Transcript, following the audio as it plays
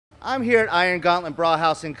I'm here at Iron Gauntlet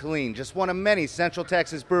Brewhouse in Killeen, just one of many Central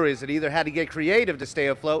Texas breweries that either had to get creative to stay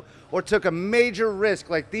afloat or took a major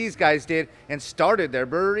risk like these guys did and started their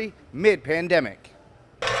brewery mid-pandemic.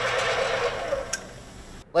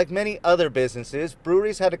 Like many other businesses,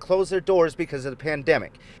 breweries had to close their doors because of the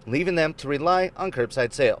pandemic, leaving them to rely on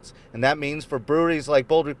curbside sales. And that means for breweries like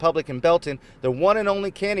Bold Republic and Belton, their one and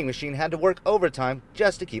only canning machine had to work overtime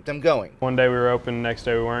just to keep them going. One day we were open, next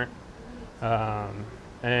day we weren't.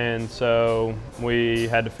 And so we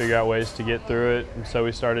had to figure out ways to get through it. And so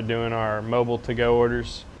we started doing our mobile to-go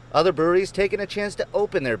orders. Other breweries taking a chance to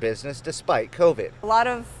open their business despite COVID. A lot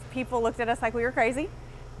of people looked at us like we were crazy,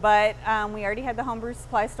 but we already had the homebrew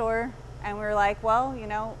supply store, and we were like, well, you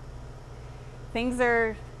know, things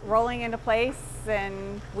are rolling into place,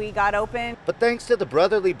 and we got open. But thanks to the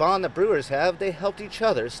brotherly bond that brewers have, they helped each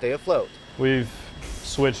other stay afloat. We've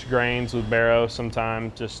switched grains with Barrow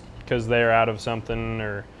sometimes just because they're out of something,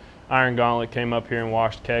 or Iron Gauntlet came up here and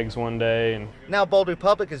washed kegs one day. And now Bold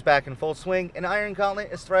Republic is back in full swing, and Iron Gauntlet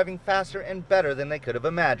is thriving faster and better than they could have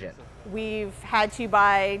imagined. We've had to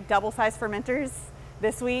buy double-sized fermenters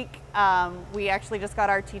this week. We actually just got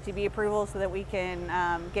our TTB approval so that we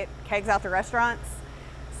can get kegs out to restaurants.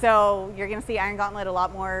 So you're going to see Iron Gauntlet a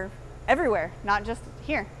lot more everywhere, not just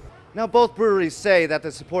here. Now both breweries say that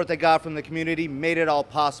the support they got from the community made it all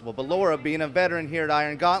possible, but Laura, being a veteran here at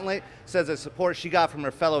Iron Gauntlet, says the support she got from her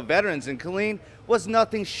fellow veterans in Killeen was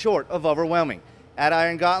nothing short of overwhelming. At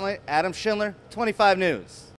Iron Gauntlet, Adam Schindler, 25 News.